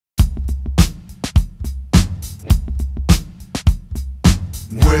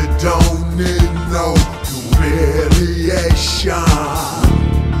don't need no humiliation.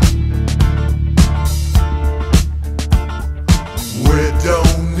 We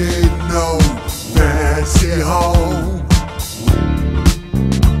don't need no fancy home.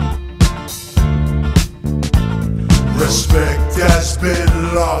 Respect has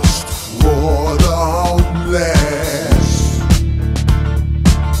been lost for the homeless.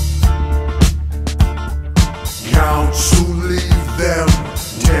 Council leave them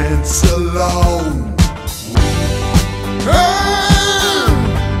tents alone. Hey,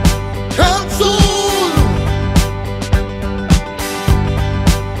 council,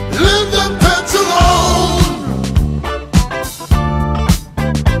 leave them tents alone.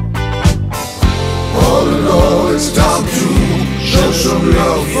 All in all, it's time to show some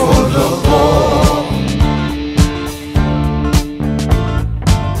love for the poor.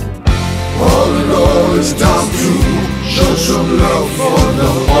 All in all, it's time to show some love for the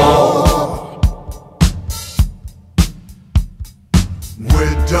poor. We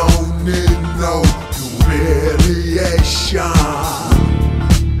don't need no humiliation.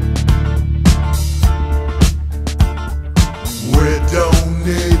 We don't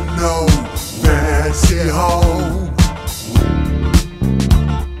need no fancy home.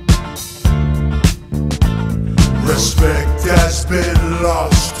 Respect has been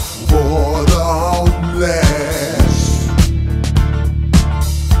lost for the homeless.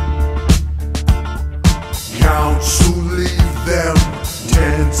 Council leave them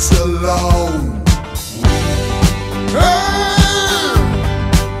tents alone. Hey,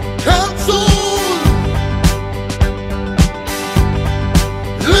 council,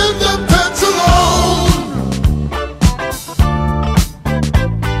 leave them tents alone.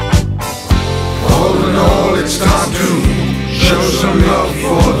 All in all, it's time to show some love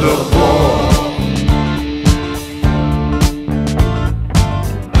for the poor.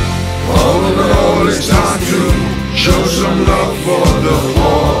 All in all, it's time to show some love for the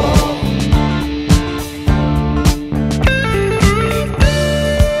poor.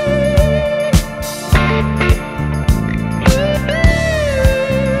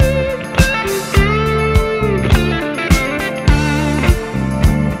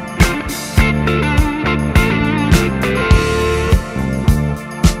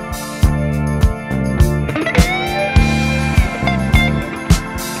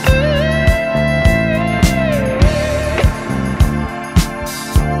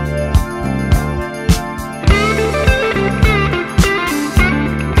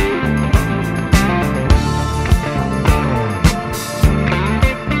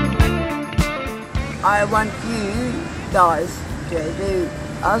 I want you guys to do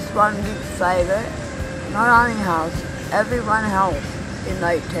us one big favour, not only us, everyone else in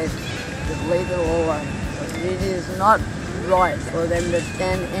those tents, to leave it all alone. It is not right for them to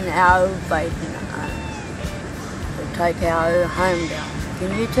stand in our faith to take our home down.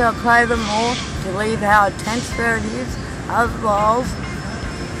 Can you tell Clover Moore to leave our tents where it is? Otherwise,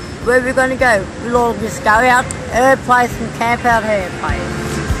 where are we going to go? We'll all just go out her place and camp out her place.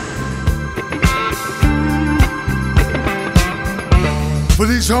 For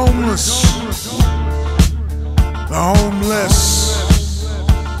these homeless, the homeless,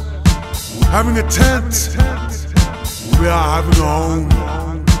 having a tent, we are having a home,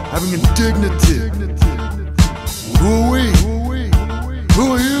 having a dignity. Who are we? Who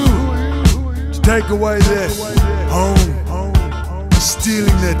are you? To take away their home,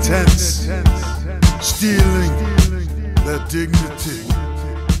 stealing their tents, stealing their dignity.